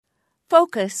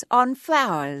Focus on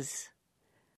Flowers.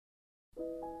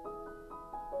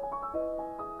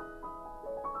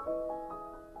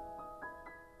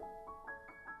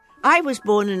 I was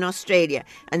born in Australia,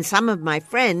 and some of my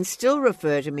friends still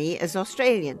refer to me as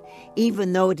Australian,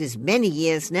 even though it is many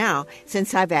years now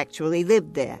since I've actually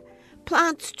lived there.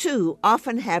 Plants, too,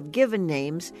 often have given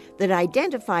names that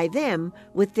identify them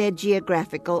with their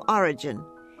geographical origin.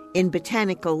 In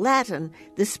botanical Latin,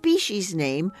 the species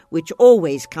name, which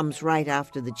always comes right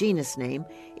after the genus name,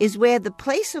 is where the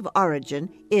place of origin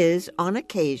is, on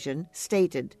occasion,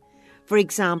 stated. For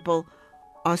example,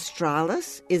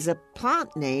 Australis is a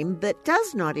plant name that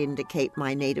does not indicate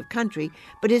my native country,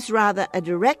 but is rather a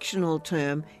directional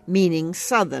term meaning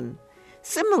southern.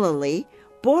 Similarly,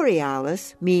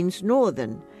 Borealis means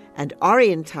northern, and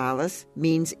Orientalis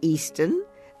means eastern,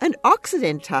 and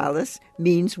Occidentalis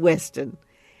means western.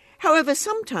 However,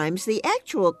 sometimes the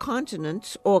actual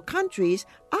continents or countries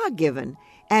are given,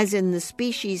 as in the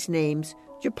species names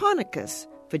Japonicus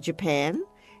for Japan,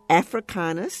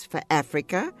 Africanus for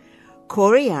Africa,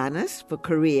 Koreanus for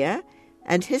Korea,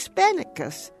 and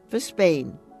Hispanicus for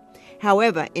Spain.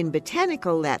 However, in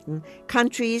botanical Latin,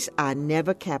 countries are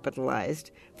never capitalized.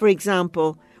 For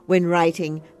example, when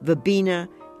writing Verbena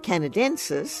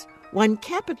canadensis, one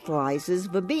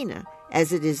capitalizes Verbena,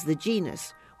 as it is the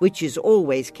genus, which is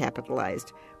always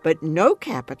capitalized, but no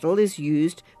capital is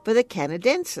used for the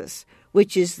canadensis,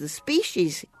 which is the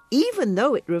species, even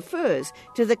though it refers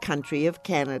to the country of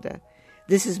Canada.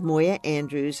 This is Moya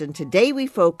Andrews, and today we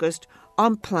focused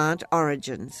on plant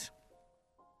origins.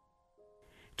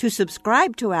 To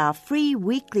subscribe to our free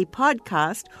weekly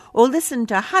podcast or listen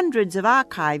to hundreds of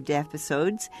archived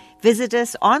episodes, visit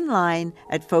us online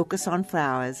at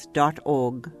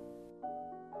focusonflowers.org.